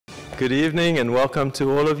Good evening and welcome to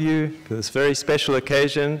all of you for this very special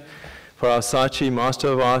occasion for our SACI Master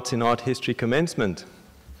of Arts in Art History commencement.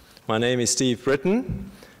 My name is Steve Brittan.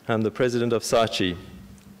 I'm the president of SACI.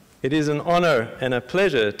 It is an honor and a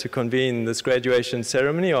pleasure to convene this graduation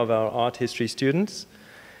ceremony of our art history students.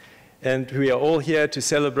 And we are all here to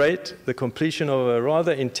celebrate the completion of a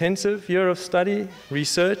rather intensive year of study,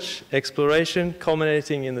 research, exploration,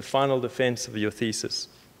 culminating in the final defense of your thesis.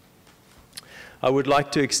 I would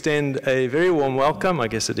like to extend a very warm welcome, I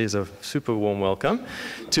guess it is a super warm welcome,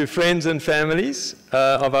 to friends and families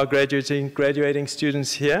of our graduating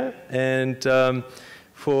students here, and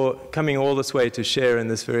for coming all this way to share in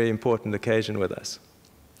this very important occasion with us.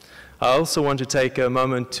 I also want to take a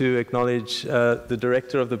moment to acknowledge the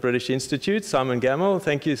director of the British Institute, Simon Gamble.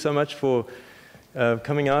 Thank you so much for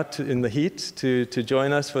coming out in the heat to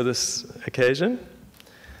join us for this occasion.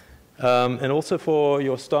 And also for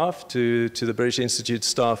your staff, to the British Institute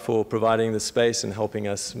staff for providing the space and helping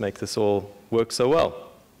us make this all work so well.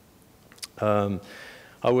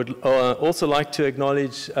 I would also like to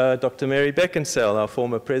acknowledge Dr. Mary Beckinsale, our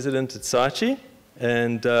former president at SACI,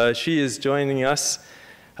 and she is joining us,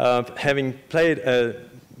 having played an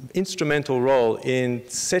instrumental role in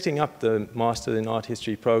setting up the Master in Art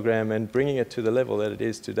History program and bringing it to the level that it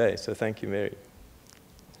is today. So thank you, Mary.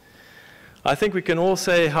 I think we can all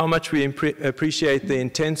say how much we appreciate the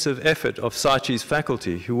intensive effort of SACI's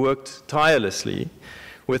faculty, who worked tirelessly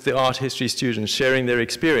with the art history students, sharing their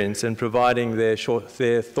experience and providing their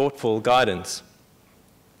thoughtful guidance.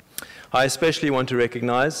 I especially want to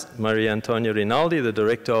recognize Maria Antonia Rinaldi, the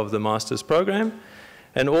director of the master's program,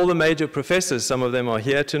 and all the major professors. Some of them are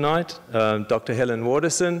here tonight. Dr. Helen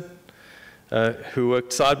Waterson, who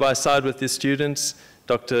worked side by side with the students,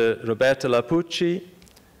 Dr. Roberta Lapucci,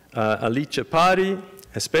 Alicia Pari,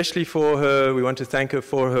 especially for her, we want to thank her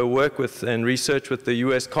for her work with and research with the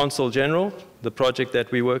US Consul General, the project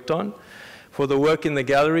that we worked on. For the work in the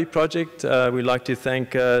gallery project, we'd like to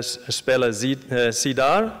thank Spela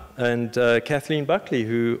Sidar and Kathleen Buckley,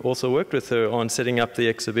 who also worked with her on setting up the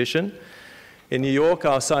exhibition. In New York,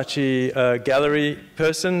 our SACI gallery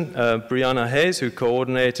person, Brianna Hayes, who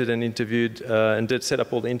coordinated and interviewed and did set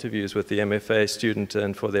up all the interviews with the MFA student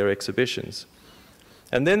and for their exhibitions.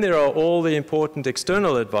 And then there are all the important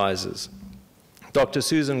external advisors. Dr.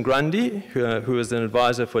 Susan Grundy, who is an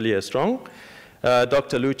advisor for Leah Strong,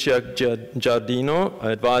 Dr. Lucia Giardino,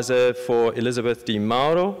 advisor for Elizabeth Di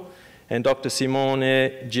Mauro, and Dr. Simone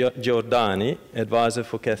Giordani, advisor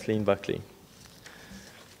for Kathleen Buckley.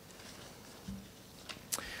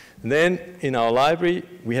 And then in our library,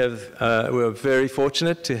 we're very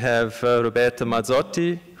fortunate to have Roberta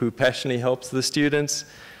Mazzotti, who passionately helps the students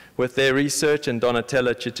with their research, and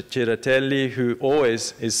Donatella Ciratelli, who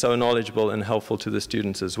always is so knowledgeable and helpful to the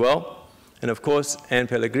students as well. And of course, Anne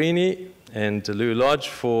Pellegrini and Lou Lodge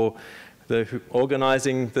for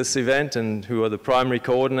organizing this event and who are the primary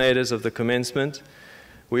coordinators of the commencement.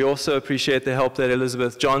 We also appreciate the help that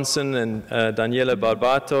Elizabeth Johnson and Daniela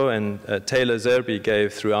Barbato and Taylor Zerby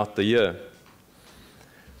gave throughout the year.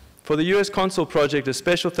 For the US Consul project, a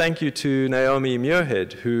special thank you to Naomi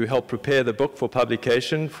Muirhead, who helped prepare the book for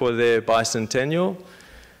publication for their bicentennial,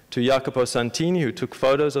 to Jacopo Santini, who took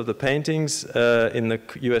photos of the paintings in the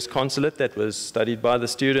US consulate that was studied by the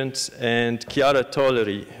students, and Chiara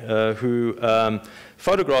Tolleri, who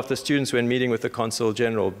photographed the students when meeting with the Consul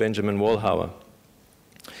General, Benjamin Wallhauer.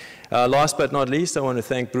 Last but not least, I want to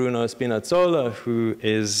thank Bruno Spinazzola, who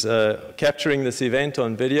is capturing this event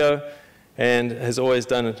on video and has always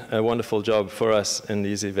done a wonderful job for us in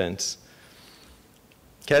these events.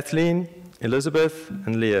 Kathleen, Elizabeth,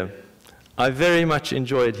 and Leah, I very much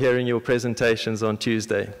enjoyed hearing your presentations on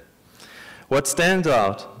Tuesday. What stands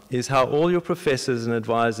out is how all your professors and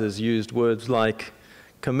advisors used words like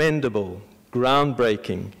commendable,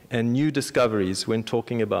 groundbreaking, and new discoveries when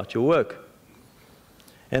talking about your work.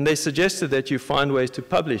 And they suggested that you find ways to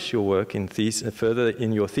publish your work further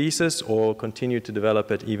in your thesis or continue to develop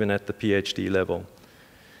it even at the Ph.D. level.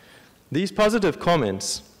 These positive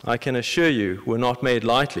comments, I can assure you, were not made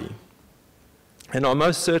lightly and are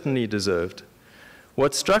most certainly deserved.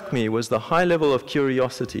 What struck me was the high level of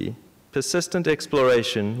curiosity, persistent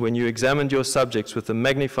exploration when you examined your subjects with a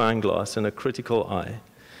magnifying glass and a critical eye.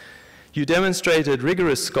 You demonstrated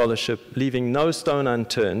rigorous scholarship, leaving no stone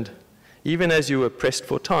unturned, even as you were pressed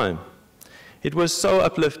for time. It was so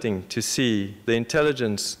uplifting to see the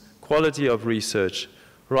intelligence, quality of research,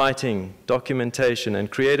 writing, documentation,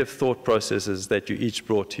 and creative thought processes that you each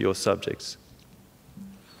brought to your subjects.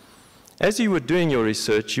 As you were doing your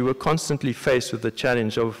research, you were constantly faced with the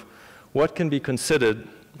challenge of what can be considered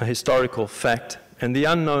a historical fact and the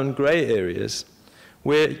unknown gray areas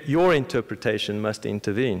where your interpretation must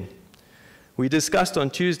intervene. We discussed on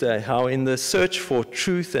Tuesday how in the search for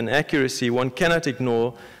truth and accuracy, one cannot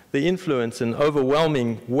ignore the influence and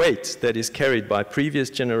overwhelming weight that is carried by previous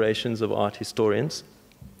generations of art historians,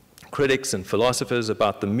 critics and philosophers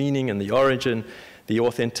about the meaning and the origin, the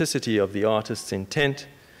authenticity of the artist's intent.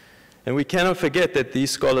 And we cannot forget that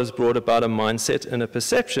these scholars brought about a mindset and a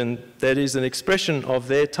perception that is an expression of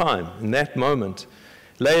their time, in that moment,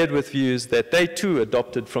 layered with views that they too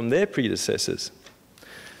adopted from their predecessors.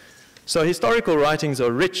 So historical writings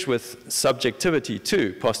are rich with subjectivity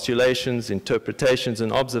too, postulations, interpretations,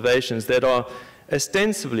 and observations that are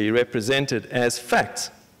ostensibly represented as facts.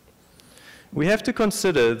 We have to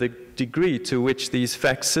consider the degree to which these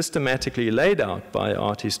facts systematically laid out by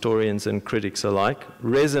art historians and critics alike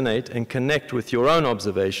resonate and connect with your own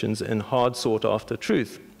observations and hard sought after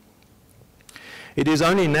truth. It is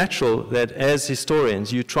only natural that as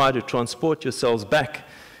historians you try to transport yourselves back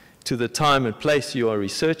to the time and place you are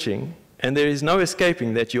researching, and there is no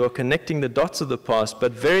escaping that you are connecting the dots of the past,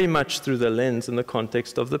 but very much through the lens and the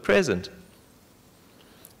context of the present.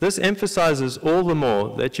 This emphasizes all the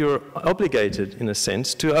more that you're obligated, in a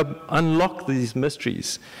sense, to unlock these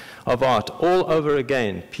mysteries of art all over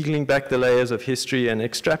again, peeling back the layers of history and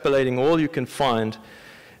extrapolating all you can find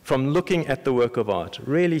from looking at the work of art,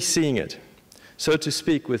 really seeing it, so to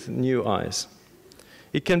speak, with new eyes.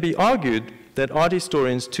 It can be argued that art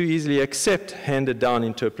historians too easily accept handed-down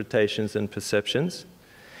interpretations and perceptions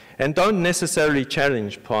and don't necessarily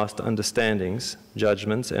challenge past understandings,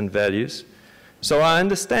 judgments, and values. So I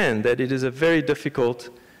understand that it is very difficult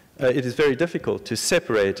to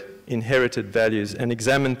separate inherited values and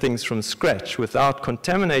examine things from scratch without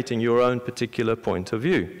contaminating your own particular point of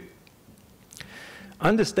view.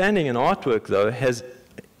 Understanding an artwork, though,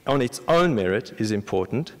 on its own merit is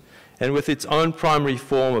important, and with its own primary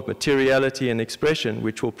form of materiality and expression,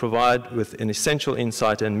 which will provide with an essential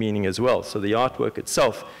insight and meaning as well. So the artwork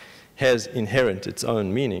itself has inherent its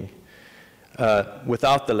own meaning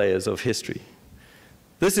without the layers of history.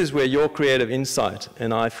 This is where your creative insight,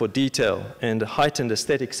 an eye for detail, and a heightened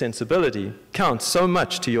aesthetic sensibility count so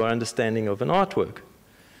much to your understanding of an artwork.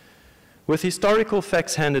 With historical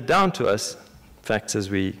facts handed down to us, facts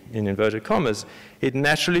as we, in inverted commas, it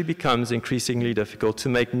naturally becomes increasingly difficult to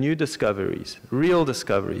make new discoveries, real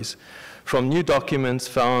discoveries, from new documents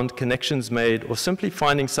found, connections made, or simply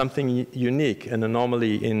finding something unique, an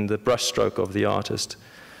anomaly in the brushstroke of the artist.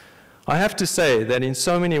 I have to say that in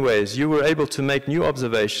so many ways you were able to make new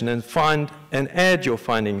observation and find and add your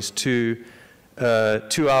findings to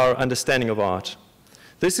our understanding of art.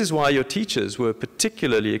 This is why your teachers were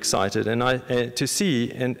particularly excited to see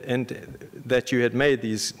that you had made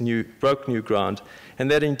broke new ground, and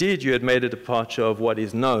that indeed you had made a departure of what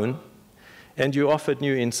is known, and you offered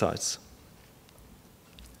new insights.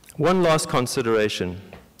 One last consideration.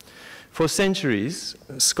 For centuries,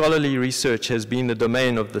 scholarly research has been the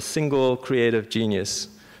domain of the single creative genius,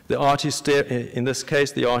 in this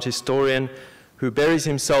case, the art historian, who buries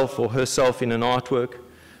himself or herself in an artwork,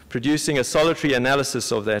 producing a solitary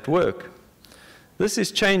analysis of that work. This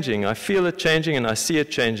is changing. I feel it changing and I see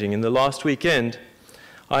it changing. In the last weekend,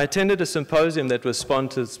 I attended a symposium that was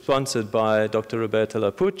sponsored by Dr. Roberta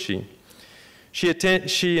Lapucci.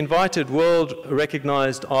 She invited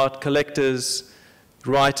world-recognized art collectors,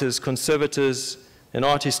 writers, conservators, and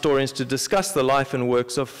art historians to discuss the life and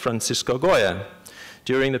works of Francisco Goya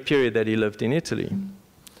during the period that he lived in Italy.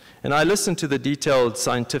 And I listened to the detailed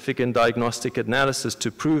scientific and diagnostic analysis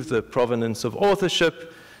to prove the provenance of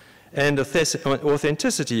authorship and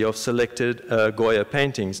authenticity of selected Goya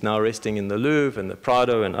paintings, now resting in the Louvre and the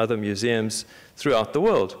Prado and other museums throughout the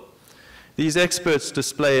world. These experts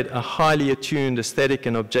displayed a highly attuned aesthetic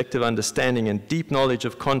and objective understanding and deep knowledge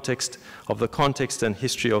of the context and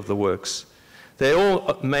history of the works. They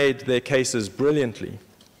all made their cases brilliantly.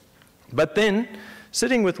 But then,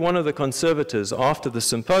 sitting with one of the conservators after the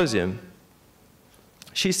symposium,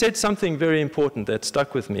 she said something very important that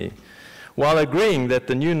stuck with me. While agreeing that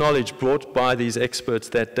the new knowledge brought by these experts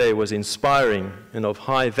that day was inspiring and of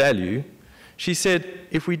high value, she said,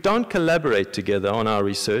 if we don't collaborate together on our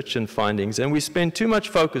research and findings, and we spend too much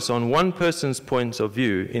focus on one person's point of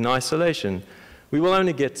view in isolation, we will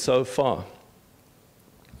only get so far.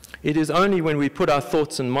 It is only when we put our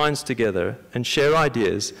thoughts and minds together and share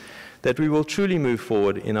ideas that we will truly move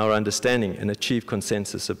forward in our understanding and achieve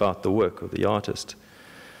consensus about the work of the artist.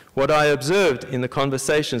 What I observed in the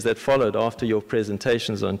conversations that followed after your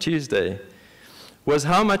presentations on Tuesday was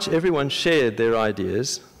how much everyone shared their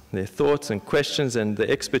ideas, their thoughts and questions and their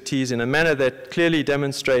expertise in a manner that clearly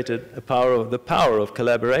demonstrated the power of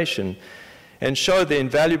collaboration and showed the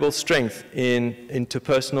invaluable strength in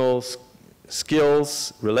interpersonal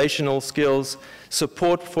skills, relational skills,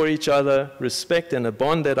 support for each other, respect, and a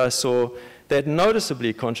bond that I saw that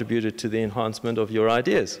noticeably contributed to the enhancement of your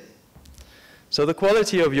ideas. So the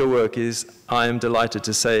quality of your work is, I am delighted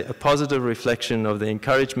to say, a positive reflection of the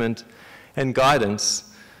encouragement and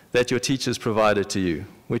guidance that your teachers provided to you,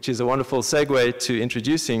 which is a wonderful segue to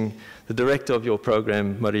introducing the director of your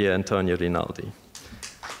program, Maria Antonia Rinaldi.